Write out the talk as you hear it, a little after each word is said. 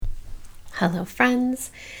Hello, friends.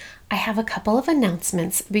 I have a couple of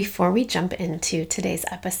announcements before we jump into today's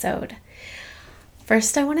episode.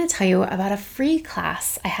 First, I want to tell you about a free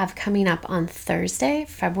class I have coming up on Thursday,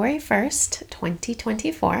 February 1st,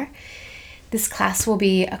 2024. This class will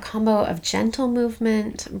be a combo of gentle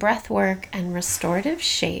movement, breath work, and restorative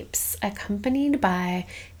shapes, accompanied by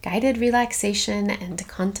guided relaxation and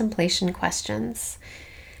contemplation questions.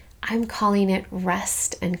 I'm calling it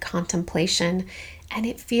rest and contemplation, and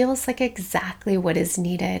it feels like exactly what is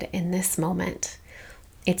needed in this moment.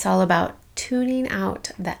 It's all about tuning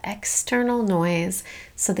out the external noise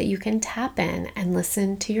so that you can tap in and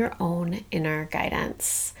listen to your own inner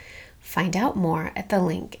guidance. Find out more at the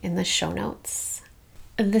link in the show notes.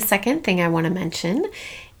 The second thing I want to mention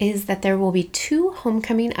is that there will be 2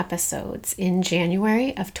 homecoming episodes in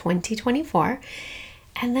January of 2024.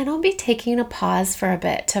 And then I'll be taking a pause for a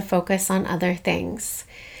bit to focus on other things.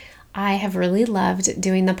 I have really loved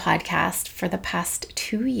doing the podcast for the past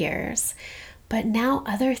 2 years, but now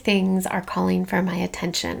other things are calling for my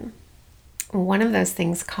attention. One of those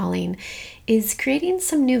things calling is creating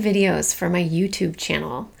some new videos for my YouTube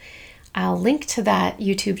channel. I'll link to that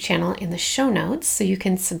YouTube channel in the show notes so you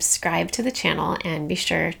can subscribe to the channel and be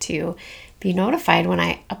sure to be notified when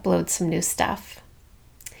I upload some new stuff.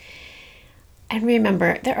 And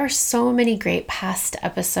remember, there are so many great past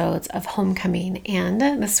episodes of Homecoming and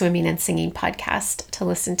the Swimming and Singing podcast to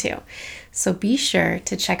listen to. So be sure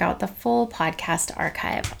to check out the full podcast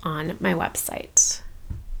archive on my website.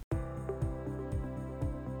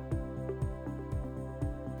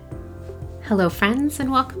 Hello, friends, and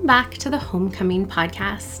welcome back to the Homecoming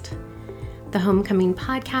podcast. The Homecoming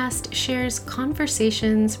podcast shares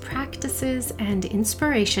conversations, practices, and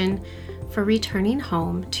inspiration for returning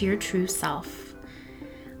home to your true self.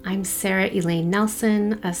 I'm Sarah Elaine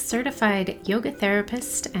Nelson, a certified yoga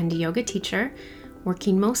therapist and yoga teacher,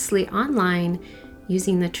 working mostly online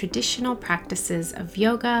using the traditional practices of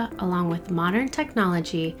yoga along with modern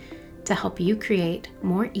technology to help you create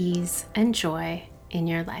more ease and joy in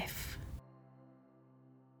your life.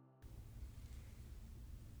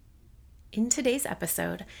 In today's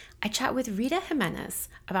episode, I chat with Rita Jimenez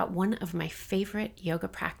about one of my favorite yoga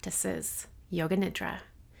practices, Yoga Nidra.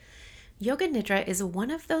 Yoga Nidra is one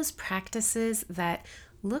of those practices that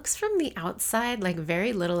looks from the outside like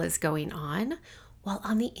very little is going on, while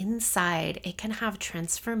on the inside it can have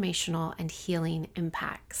transformational and healing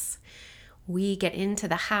impacts. We get into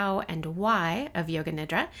the how and why of Yoga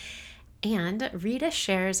Nidra, and Rita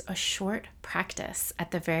shares a short practice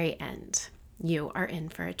at the very end. You are in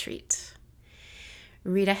for a treat.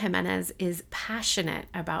 Rita Jimenez is passionate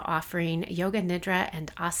about offering Yoga Nidra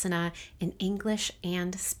and Asana in English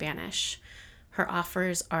and Spanish. Her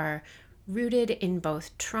offers are rooted in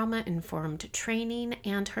both trauma-informed training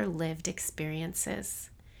and her lived experiences.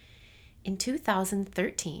 In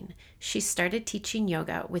 2013, she started teaching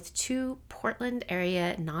yoga with 2 Portland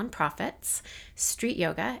area nonprofits, Street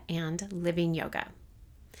Yoga and Living Yoga.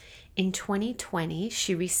 In 2020,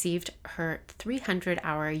 she received her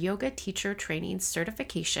 300-hour yoga teacher training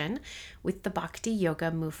certification with the Bhakti Yoga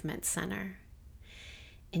Movement Center.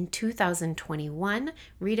 In 2021,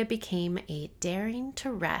 Rita became a Daring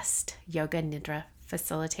to Rest Yoga Nidra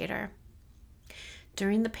facilitator.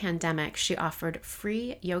 During the pandemic, she offered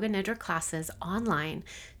free Yoga Nidra classes online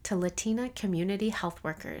to Latina community health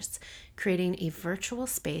workers, creating a virtual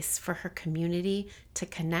space for her community to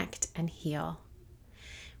connect and heal.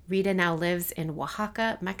 Rita now lives in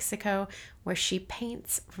Oaxaca, Mexico, where she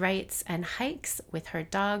paints, writes, and hikes with her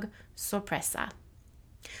dog, Sorpresa.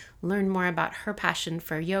 Learn more about her passion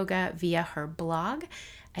for yoga via her blog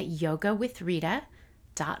at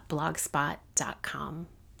yogawithrita.blogspot.com.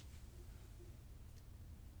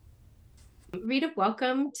 Rita,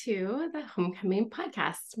 welcome to the Homecoming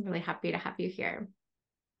podcast. I'm really happy to have you here.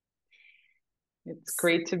 It's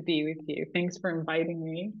great to be with you. Thanks for inviting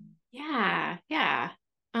me. Yeah.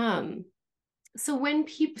 So we're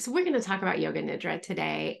going to talk about Yoga Nidra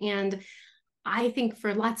today. And I think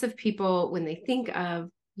for lots of people, when they think of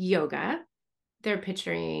yoga, they're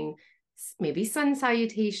picturing maybe sun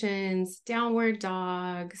salutations, downward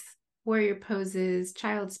dogs, warrior poses,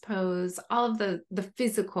 child's pose, all of the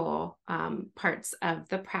physical parts of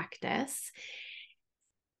the practice.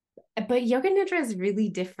 But Yoga Nidra is really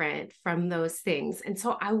different from those things. And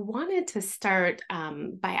so I wanted to start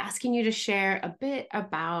by asking you to share a bit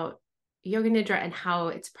about Yoga Nidra and how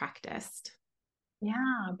it's practiced.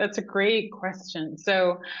 Yeah, that's a great question.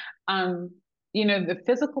 So, the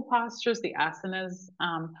physical postures, the asanas,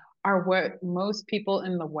 are what most people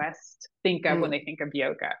in the West think of when they think of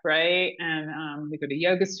yoga, right? And we go to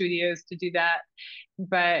yoga studios to do that.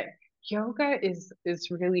 But yoga is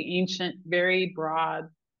really ancient, very broad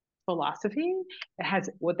philosophy. It has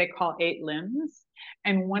what they call 8 limbs,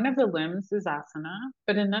 and one of the limbs is asana,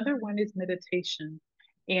 but another one is meditation.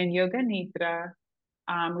 And yoga nidra,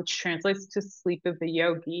 which translates to sleep of the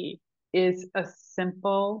yogi, is a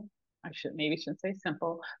simple, shouldn't say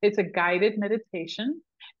simple, it's a guided meditation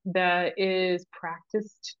that is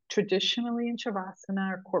practiced traditionally in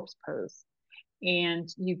Shavasana or corpse pose. And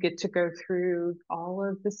you get to go through all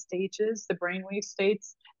of the stages, the brainwave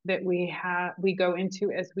states that we go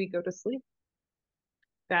into as we go to sleep.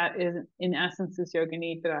 That is, in essence, is Yoga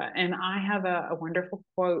Nidra. And I have a wonderful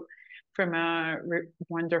quote from a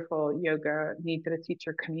wonderful Yoga Nidra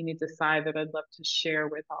teacher, Kamini Desai, that I'd love to share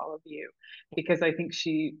with all of you, because I think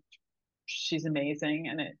she's amazing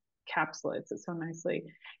and it encapsulates it so nicely.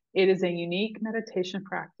 It is a unique meditation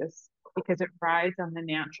practice because it rides on the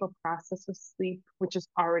natural process of sleep, which is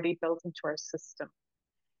already built into our system.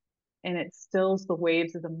 And it stills the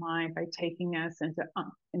waves of the mind by taking us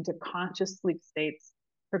into conscious sleep states,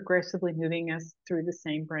 progressively moving us through the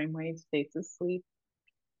same brainwave states of sleep.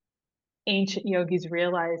 Ancient yogis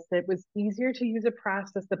realized that it was easier to use a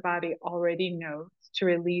process the body already knows to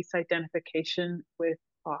release identification with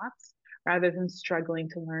thoughts rather than struggling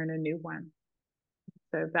to learn a new one.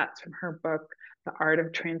 So that's from her book, The Art of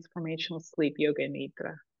Transformational Sleep, Yoga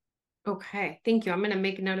Nidra. Okay, thank you. I'm going to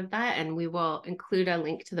make a note of that, and we will include a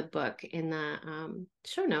link to the book in the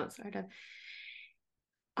show notes.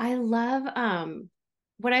 I love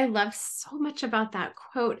what I love so much about that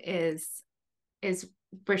quote is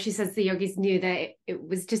where she says the yogis knew that it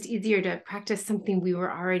was just easier to practice something we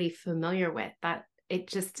were already familiar with. That it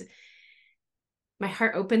just, my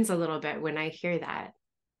heart opens a little bit when I hear that.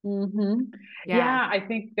 Mm-hmm. Yeah. Yeah, I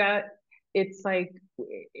think that it's like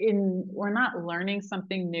we're not learning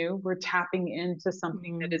something new, we're tapping into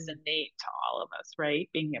something that is Mm, innate to all of us, right?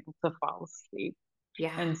 Being able to fall asleep.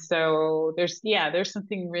 yeah. And so there's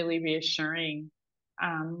something really reassuring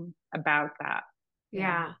about that.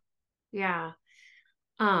 Yeah. Yeah. Yeah.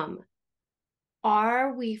 Um,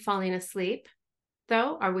 are we falling asleep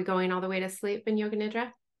though? Are we going all the way to sleep in Yoga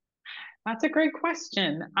Nidra? That's a great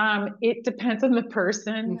question. It depends on the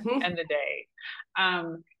person Mm-hmm. and the day.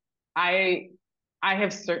 Um, I I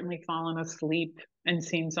have certainly fallen asleep and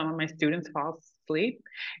seen some of my students fall asleep.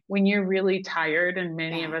 When you're really tired, and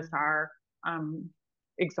many of Yeah. us are um,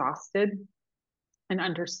 exhausted and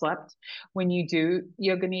underslept, when you do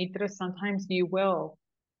yoga nidra, sometimes you will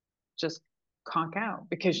just conk out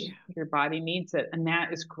because Yeah. your body needs it. And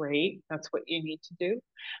that is great. That's what you need to do.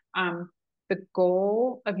 Um, the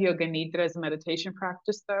goal of yoga nidra as a meditation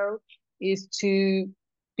practice, though, is to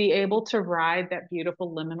be able to ride that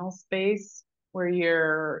beautiful liminal space where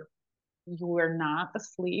you're not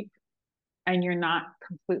asleep and you're not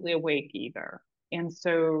completely awake either. And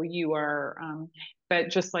so you are, but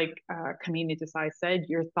just like Kamini Desai said,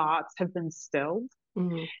 your thoughts have been stilled.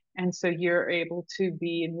 Mm-hmm. And so you're able to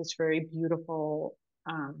be in this very beautiful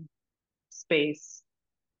um, space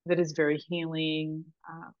that is very healing.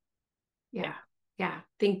 Yeah. Yeah. Yeah.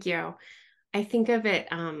 Thank you. I think of it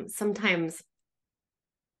sometimes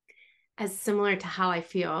as similar to how I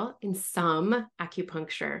feel in some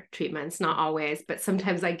acupuncture treatments, not always, but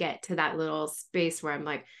sometimes I get to that little space where I'm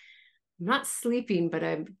like, I'm not sleeping, but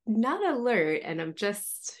I'm not alert and I'm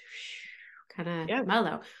just kind of Yeah.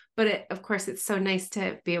 mellow. But of course, it's so nice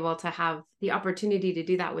to be able to have the opportunity to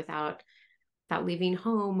do that without leaving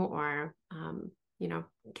home or, you know,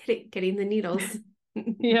 getting the needles.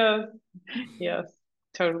 Yes. Yes.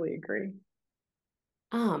 Totally agree.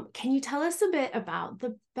 Can you tell us a bit about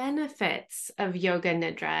the benefits of yoga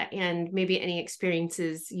nidra and maybe any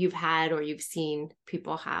experiences you've had or you've seen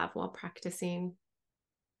people have while practicing?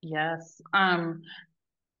 Yes.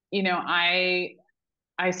 You know, I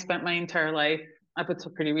spent my entire life up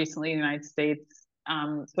until pretty recently in the United States.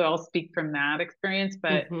 So I'll speak from that experience,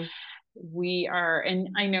 but Mm-hmm. and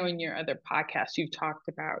I know in your other podcasts you've talked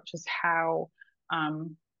about just how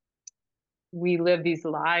um, we live these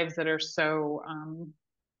lives that are so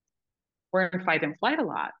we're in fight and flight a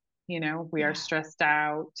lot. You know, we are Yeah. stressed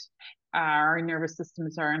out. Our nervous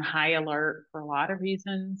systems are in high alert for a lot of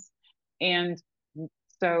reasons. And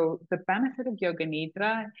so the benefit of yoga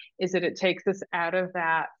nidra is that it takes us out of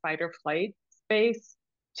that fight or flight space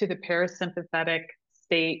to the parasympathetic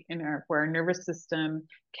state where our nervous system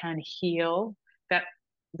can heal, that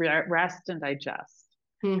rest and digest.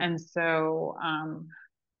 Mm, And so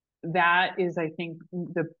that is, I think,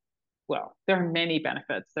 there are many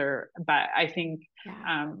benefits there, but I think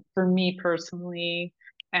yeah. for me personally,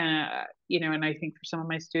 and I think for some of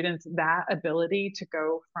my students, that ability to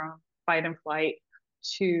go from fight and flight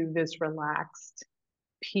to this relaxed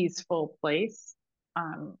peaceful place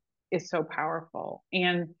is so powerful.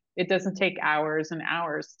 And it doesn't take hours and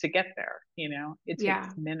hours to get there, it takes Yeah.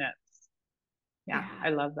 minutes. Yeah, Yeah. I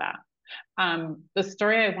love that. The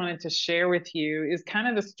story I wanted to share with you is kind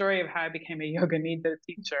of the story of how I became a yoga nidra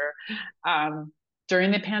teacher. Um,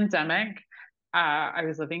 During the pandemic, I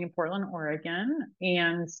was living in Portland, Oregon,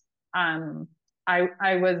 and um,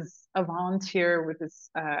 I was a volunteer with this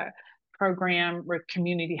program with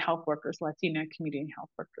community health workers, Latina community health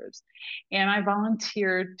workers, and I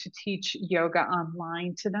volunteered to teach yoga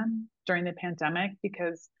online to them during the pandemic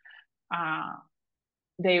because uh,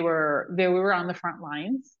 they were on the front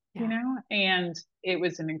lines, Yeah. and it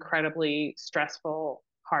was an incredibly stressful,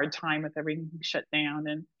 hard time with everything shut down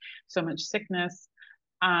and so much sickness.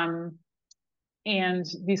 Um, and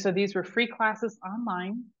these were free classes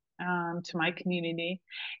online to my community.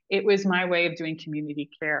 It was my way of doing community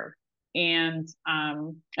care. And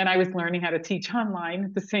I was learning how to teach online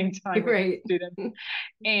at the same time with my Right. students.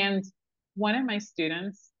 And one of my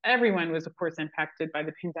students, everyone was, of course, impacted by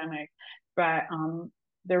the pandemic, but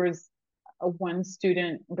there was one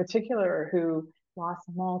student in particular who lost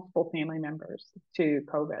multiple family members to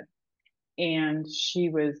COVID. And she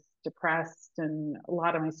was depressed, and a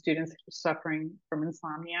lot of my students were suffering from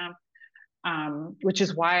insomnia, which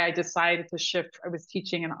is why I decided to shift. I was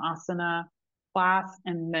teaching an asana class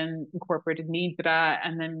and then incorporated Nidra,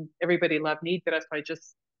 and then everybody loved Nidra, so I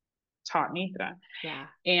just taught Nidra. Yeah.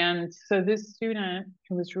 And so this student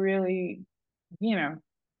who was really, you know,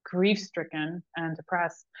 grief stricken and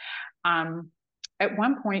depressed, um, at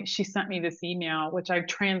one point she sent me this email, which I've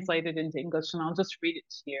translated into English, and I'll just read it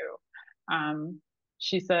to you. Um,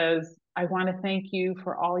 she says, I want to thank you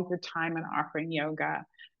for all your time in offering yoga.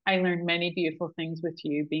 I learned many beautiful things with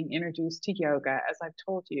you being introduced to yoga. As I've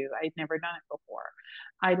told you, I'd never done it before.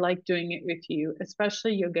 I like doing it with you,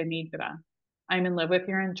 especially Yoga Nidra. I'm in love with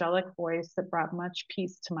your angelic voice that brought much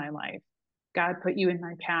peace to my life. God put you in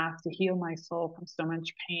my path to heal my soul from so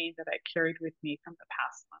much pain that I carried with me from the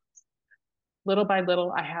past months. Little by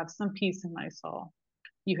little, I have some peace in my soul.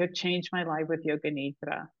 You have changed my life with Yoga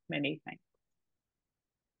Nidra. Many thanks.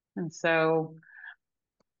 And so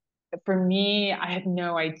for me, I had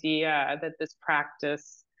no idea that this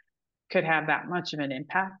practice could have that much of an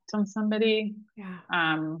impact on somebody. Yeah.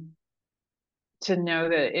 Um, to know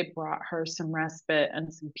that it brought her some respite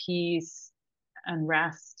and some peace and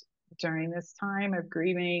rest during this time of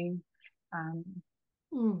grieving. Um,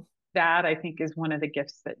 Mm. that I think is one of the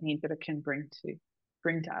gifts that Nidra can bring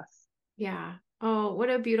to us. Yeah. Oh, what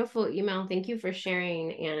a beautiful email. Thank you for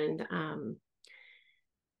sharing, and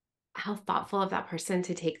how thoughtful of that person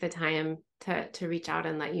to take the time to reach out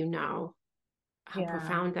and let you know how Yeah,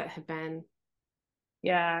 profound that had been.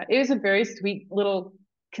 yeah. It was a very sweet little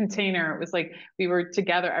container. It was like we were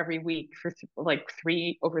together every week for like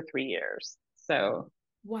over 3 years. So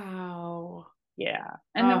Wow. yeah.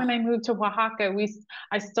 And then when Oh. I moved to Oaxaca,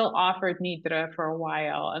 I still offered Nidra for a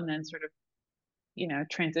while, and then sort of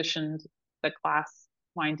transitioned the class,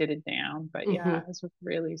 winded it down. But yeah, Hmm. it was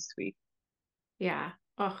really sweet. Yeah.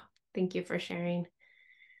 Oh, thank you for sharing.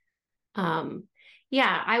 Um,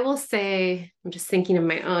 yeah, I will say, I'm just thinking of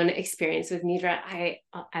my own experience with Nidra.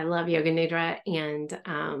 I love Yoga Nidra,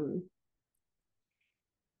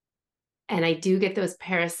 and I do get those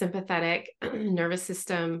parasympathetic nervous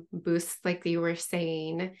system boosts, like you were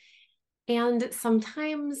saying. And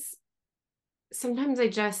sometimes I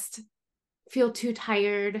just feel too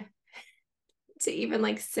tired to even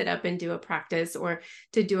like sit up and do a practice or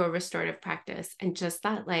to do a restorative practice. And just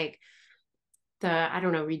that, like, I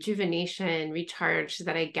don't know, rejuvenation, recharge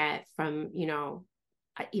that I get from,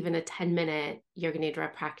 even a 10-minute yoga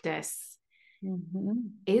nidra practice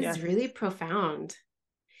is really Yes. profound.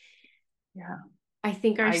 Yeah. I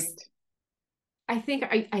think our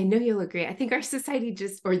I I know you'll agree. I think our society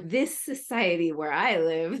or this society where I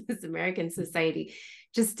live, this American society,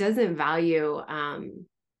 just doesn't value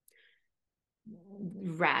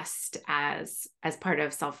rest as part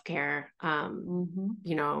of self-care.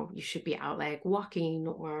 You should be out like walking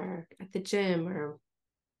or at the gym or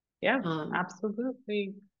Yeah, um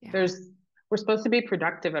absolutely. yeah, There's We're supposed to be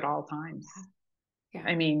productive at all times. yeah,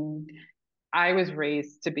 I mean, I was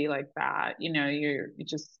raised to be like that. You're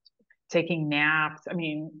just taking naps. I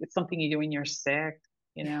mean, it's something you do when you're sick,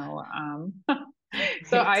 you know.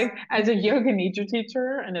 So right. as a yoga nidra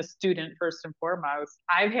teacher and a student, first and foremost,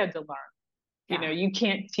 I've had to learn. Yeah, You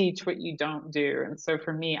can't teach what you don't do. And so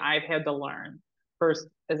for me, I've had to learn first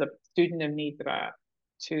as a student of Nidra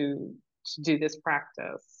to do this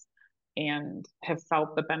practice and have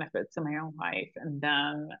felt the benefits in my own life, and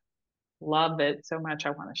then love it so much I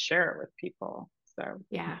want to share it with people. So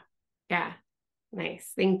yeah, yeah.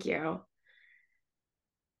 Nice. Thank you.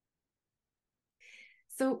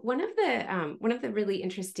 So one of the really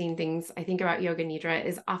interesting things I think about Yoga Nidra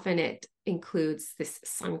is often it includes this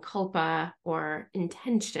sankalpa or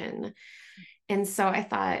intention. And so I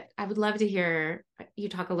thought I would love to hear you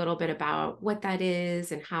talk a little bit about what that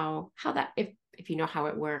is and how that if you know how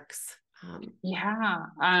it works. Yeah,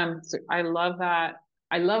 so I love that.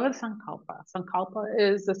 I love a sankalpa. Sankalpa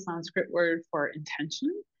is the Sanskrit word for intention,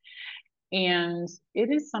 and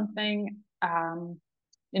it is something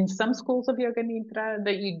in some schools of Yoga Nidra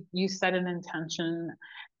that you set an intention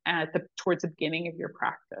at the towards the beginning of your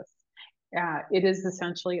practice. It is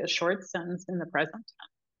essentially a short sentence in the present tense,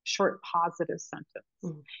 short positive sentence.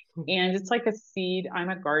 Mhm. And it's like a seed. I'm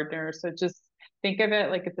a gardener, so just think of it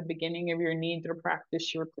like at the beginning of your Nidra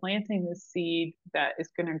practice, you're planting the seed that is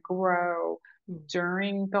going to grow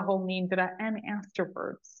during the whole Nidra and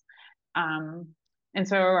afterwards. Um, and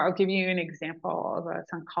so I'll give you an example of a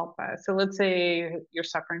sankalpa. So let's say you're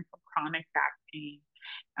suffering from chronic back pain.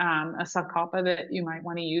 A sankalpa that you might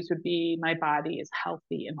want to use would be, my body is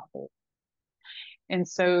healthy and whole. And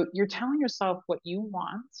so you're telling yourself what you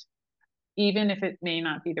want, even if it may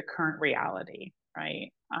not be the current reality,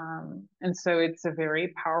 right? And so it's a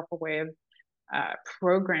very powerful way of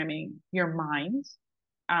programming your mind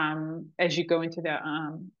as you go into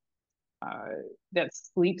uh, that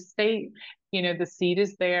sleep state. You know, the seed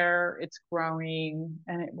is there, it's growing,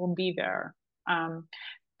 and it will be there.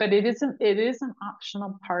 But it is an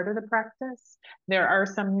optional part of the practice. There are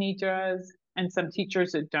some nidras and some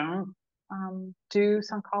teachers that don't do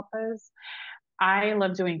sankalpas. I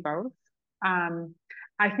love doing both. Um,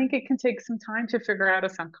 I think it can take some time to figure out a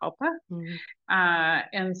sankalpa. Mhm.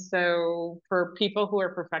 And so for people who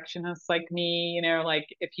are perfectionists like me, you know, like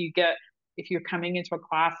if you're coming into a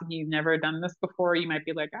class and you've never done this before, you might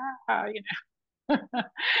be like, you know,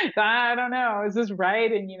 I don't know, is this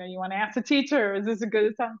right? And, you know, you want to ask the teacher, is this a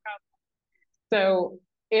good sankalpa? So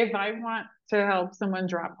if I want to help someone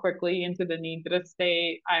drop quickly into the nidra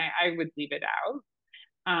state, I would leave it out.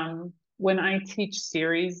 When I teach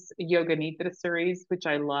series, yoga nidra series, which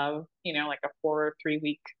I love, you know, like a 4 or 3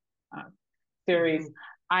 week uh, series, Mhm.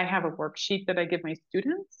 I have a worksheet that I give my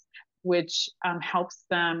students, which helps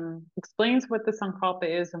them, explains what the sankalpa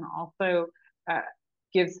is, and also uh,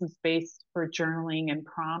 gives some space for journaling and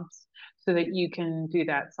prompts so that you can do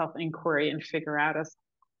that self inquiry and figure out a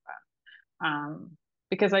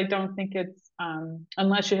because I don't think it's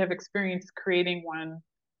unless you have experience creating one,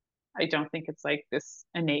 I don't think it's like this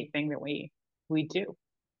innate thing that we do.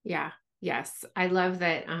 Yeah. Yes. I love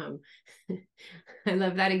that. I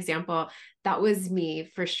love that example. That was me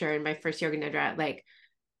for sure in my first yoga nidra, like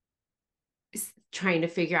trying to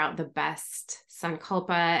figure out the best sankalpa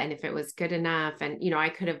and if it was good enough. And, I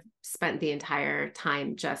could have spent the entire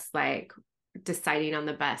time just like deciding on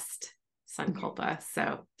the best sankalpa.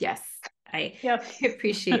 So yes, I, Yes. I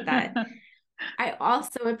appreciate that. I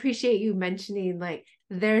also appreciate you mentioning like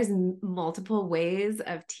there's multiple ways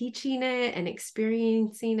of teaching it and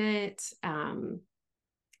experiencing it.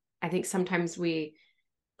 I think sometimes we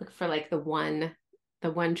look for like the one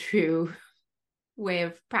true way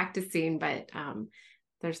of practicing, but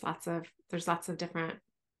there's lots of different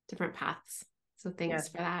paths. So thanks Yes.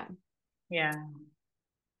 for that. Yeah.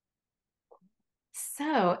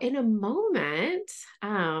 So in a moment,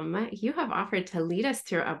 you have offered to lead us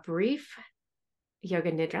through a brief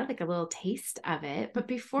yoga nidra, like a little taste of it. But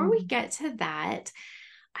before we Mhm. get to that,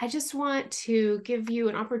 I just want to give you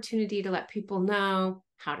an opportunity to let people know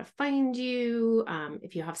how to find you.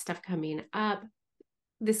 If you have stuff coming up,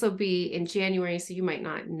 this will be in January, so you might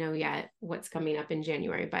not know yet what's coming up in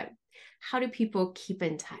January, but how do people keep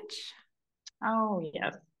in touch? Oh,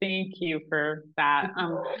 yes. Thank you for that.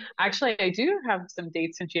 Actually, I do have some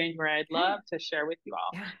dates in January I'd love Good. to share with you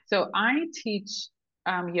all. Yeah. So I teach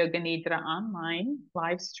Yoga Nidra online,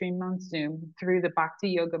 live stream on Zoom through the Bhakti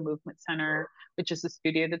Yoga Movement Center, which is a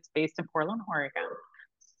studio that's based in Portland, Oregon.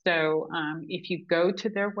 So if you go to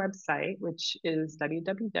their website, which is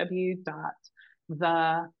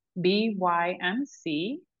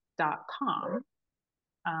www.thebymc.com,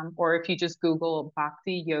 or if you just Google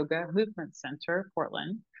Bhakti Yoga Movement Center,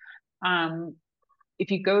 Portland, um, if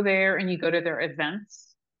you go there and you go to their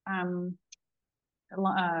events, a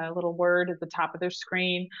little word at the top of their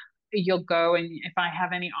screen, you'll go, and if I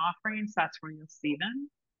have any offerings, that's where you'll see them.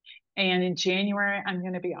 And in January, I'm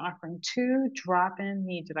going to be offering two drop-in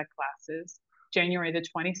Nidra classes, January the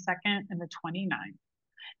 22nd and the 29th.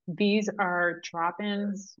 These are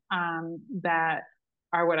drop-ins that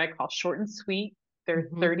are what I call short and sweet. They're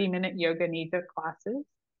Mhm. 30-minute yoga nidra classes.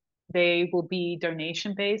 They will be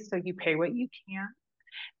donation based, so you pay what you can.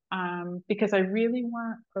 because I really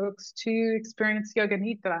want folks to experience Yoga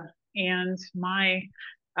Nidra and my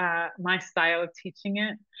style of teaching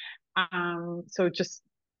it. So just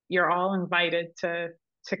you're all invited to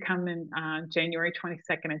come in January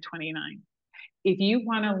 22nd and 29th. If you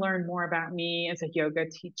want to learn more about me as a yoga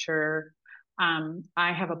teacher,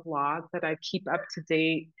 I have a blog that I keep up to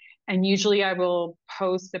date. And usually I will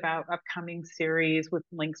post about upcoming series with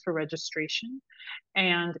links for registration.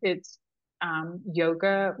 And it's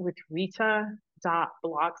yoga with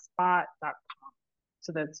Rita.blogspot.com.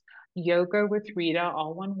 So that's yoga with Rita,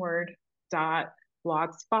 all one word,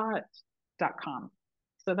 .blogspot.com.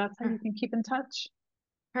 So that's how you can keep in touch.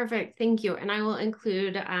 Perfect. Thank you. And I will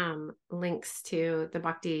include links to the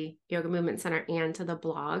Bhakti Yoga Movement Center and to the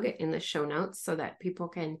blog in the show notes so that people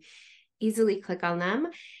can easily click on them.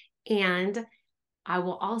 And I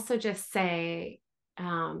will also just say,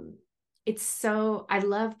 I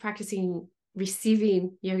love practicing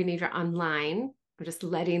receiving Yoga Nidra online. I'm just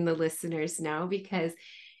letting the listeners know because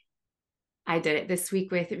I did it this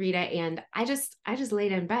week with Rita and I just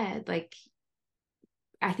laid in bed. Like,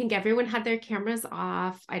 I think everyone had their cameras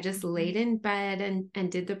off. I just laid in bed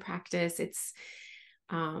and did the practice. It's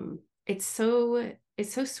so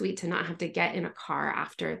sweet to not have to get in a car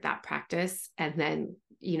after that practice. And then,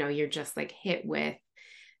 you're just like hit with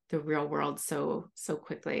the real world so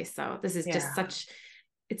quickly. So this is just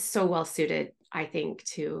it's so well suited, I think,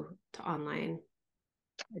 to online.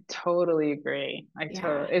 I totally agree.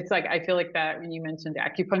 It's like, I feel like that when you mentioned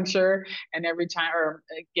acupuncture and every time, or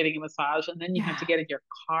getting a massage, and then you have to get in your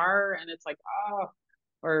car and it's like, oh,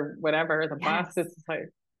 or whatever, the bus, it's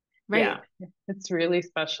like, right. It's really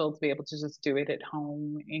special to be able to just do it at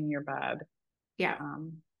home in your bed. Yeah.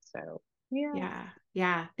 So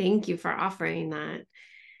Yeah. Thank you for offering that.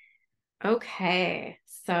 Okay.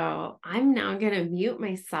 So I'm now going to mute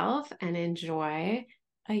myself and enjoy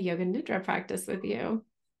a yoga nidra practice with you.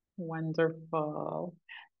 Wonderful.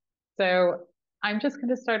 So I'm just going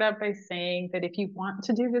to start out by saying that if you want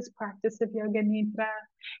to do this practice of yoga nidra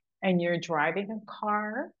and you're driving a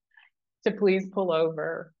car, to please pull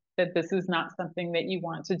over, that this is not something that you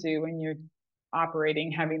want to do when you're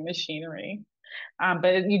operating heavy machinery.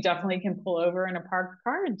 But you definitely can pull over in a parked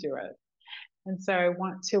car and do it. And so I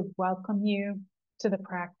want to welcome you to the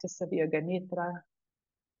practice of yoga nidra,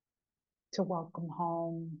 to welcome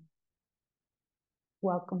home,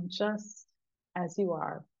 welcome just as you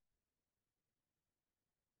are.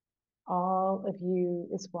 All of you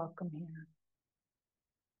is welcome here.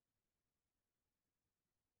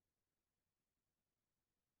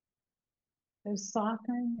 So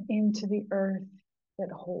soften into the earth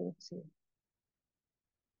that holds you.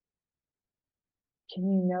 Can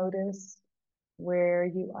you notice where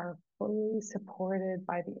you are fully supported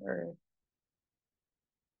by the earth?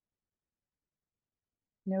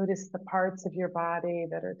 Notice the parts of your body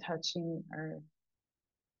that are touching the earth.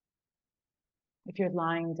 If you're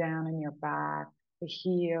lying down on your back, the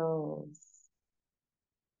heels,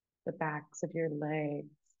 the backs of your legs,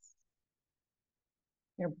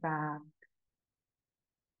 your back,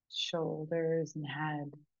 shoulders, and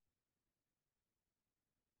head.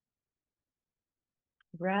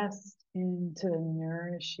 Rest into the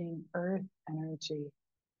nourishing earth energy.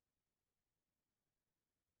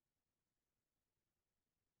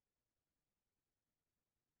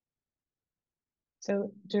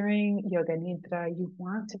 So during Yoga Nidra, you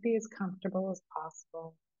want to be as comfortable as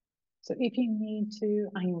possible. So if you need to,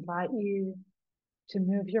 I invite you to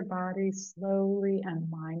move your body slowly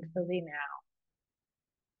and mindfully now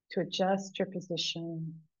to adjust your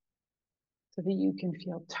position so that you can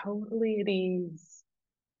feel totally at ease.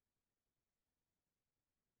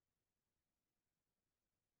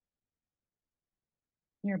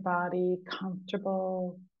 Your body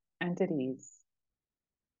comfortable and at ease.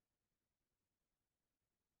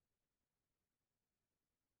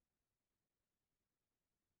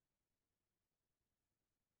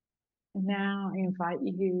 And now I invite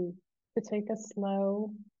you to take a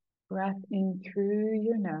slow breath in through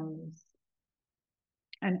your nose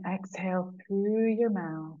and exhale through your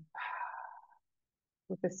mouth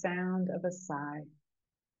with the sound of a sigh.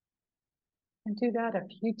 And do that a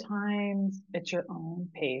few times at your own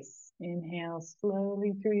pace. Inhale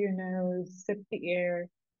slowly through your nose, sip the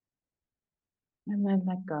air, and then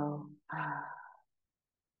let go.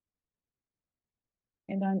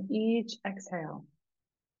 And on each exhale,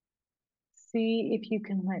 see if you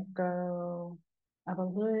can let go of a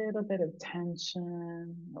little bit of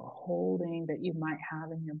tension or holding that you might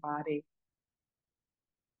have in your body.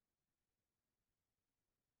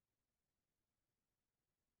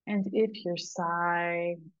 And if your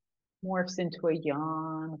sigh morphs into a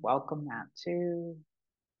yawn, welcome that too.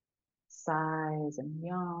 sighs and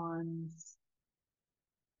yawns.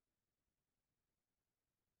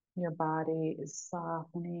 Your body is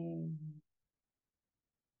softening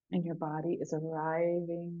and your body is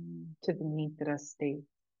arriving to the Nidra state.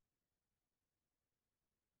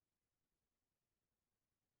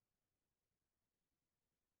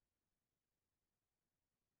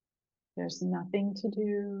 There's nothing to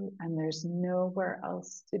do and there's nowhere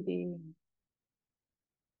else to be.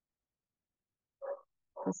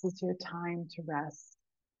 This is your time to rest.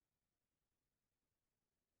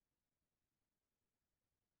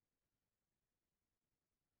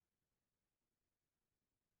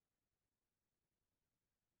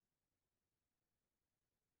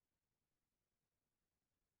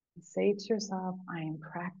 Say to yourself, I am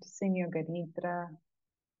practicing Yoga Nidra.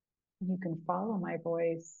 You can follow my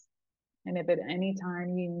voice. And if at any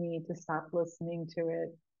time you need to stop listening to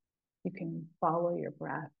it, you can follow your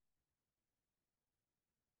breath.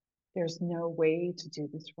 There's no way to do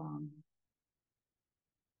this wrong.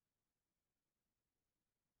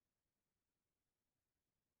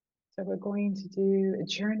 So we're going to do a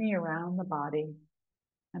journey around the body,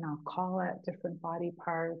 and I'll call out different body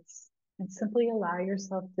parts and simply allow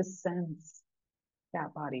yourself to sense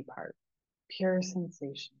that body part, pure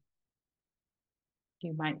sensation.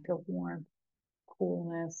 You might feel warmth,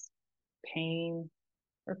 coolness, pain,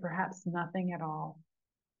 or perhaps nothing at all.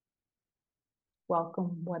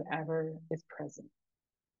 Welcome whatever is present.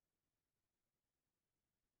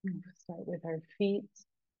 We'll start with our feet,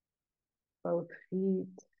 both feet,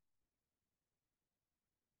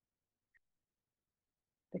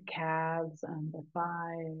 the calves and the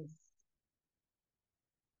thighs,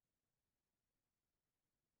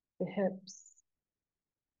 the hips,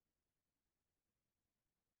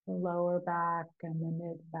 the lower back and the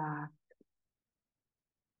mid back,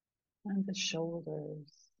 and the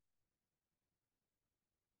shoulders,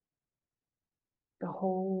 the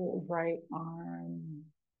whole right arm,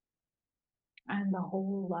 and the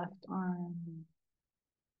whole left arm,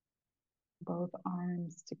 both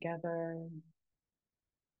arms together,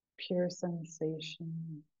 pure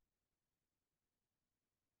sensation,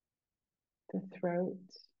 the throat,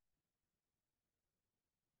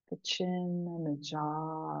 the chin and the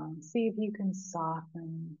jaw. See if you can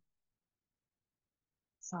soften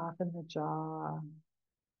the jaw,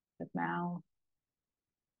 the mouth,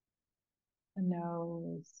 the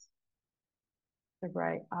nose, the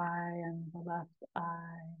right eye and the left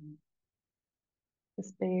eye, the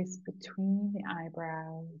space between the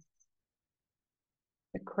eyebrows,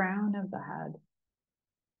 the crown of the head,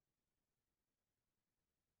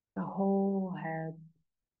 the whole head.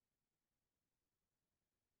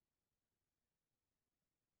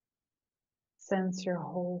 Sense your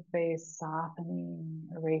whole face softening,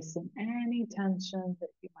 erasing any tension that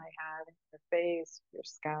you might have in your face, your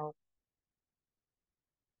scalp.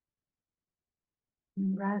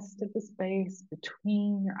 And rest of the space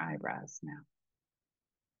between your eyebrows now.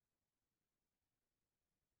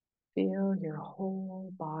 Feel your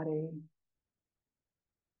whole body,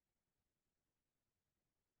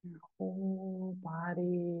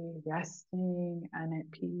 resting and at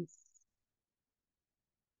peace.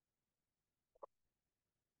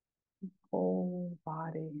 Whole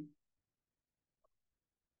body.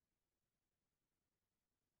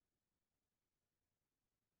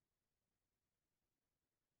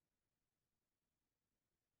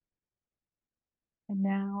 And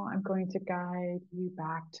now I'm going to guide you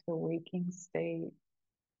back to the waking state.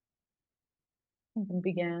 You can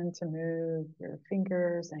begin to move your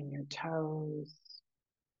fingers and your toes.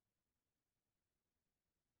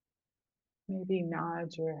 Maybe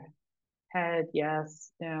nod your head, yes,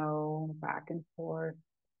 no, back and forth.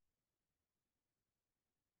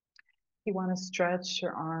 You want to stretch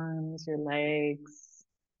your arms, your legs,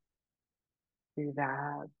 do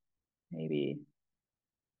that. Maybe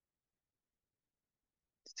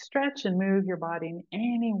stretch and move your body in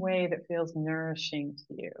any way that feels nourishing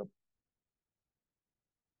to you.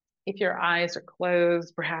 If your eyes are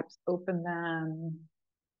closed, perhaps open them.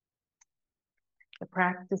 The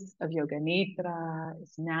practice of Yoga Nidra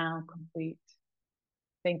is now complete.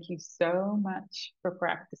 Thank you so much for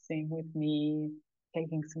practicing with me,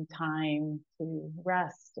 taking some time to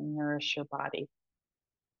rest and nourish your body.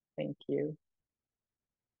 Thank you.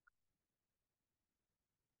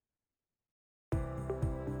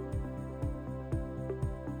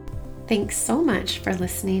 Thanks so much for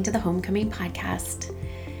listening to the Homecoming Podcast.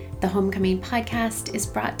 The Homecoming Podcast is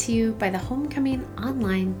brought to you by the Homecoming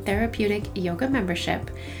Online Therapeutic Yoga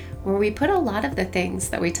Membership, where we put a lot of the things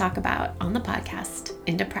that we talk about on the podcast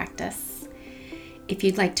into practice. If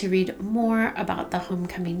you'd like to read more about the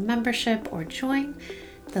Homecoming membership or join,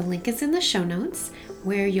 The link is in the show notes,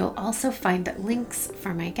 where you'll also find links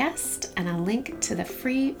for my guest and a link to the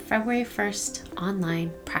free February 1st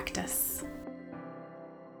online practice.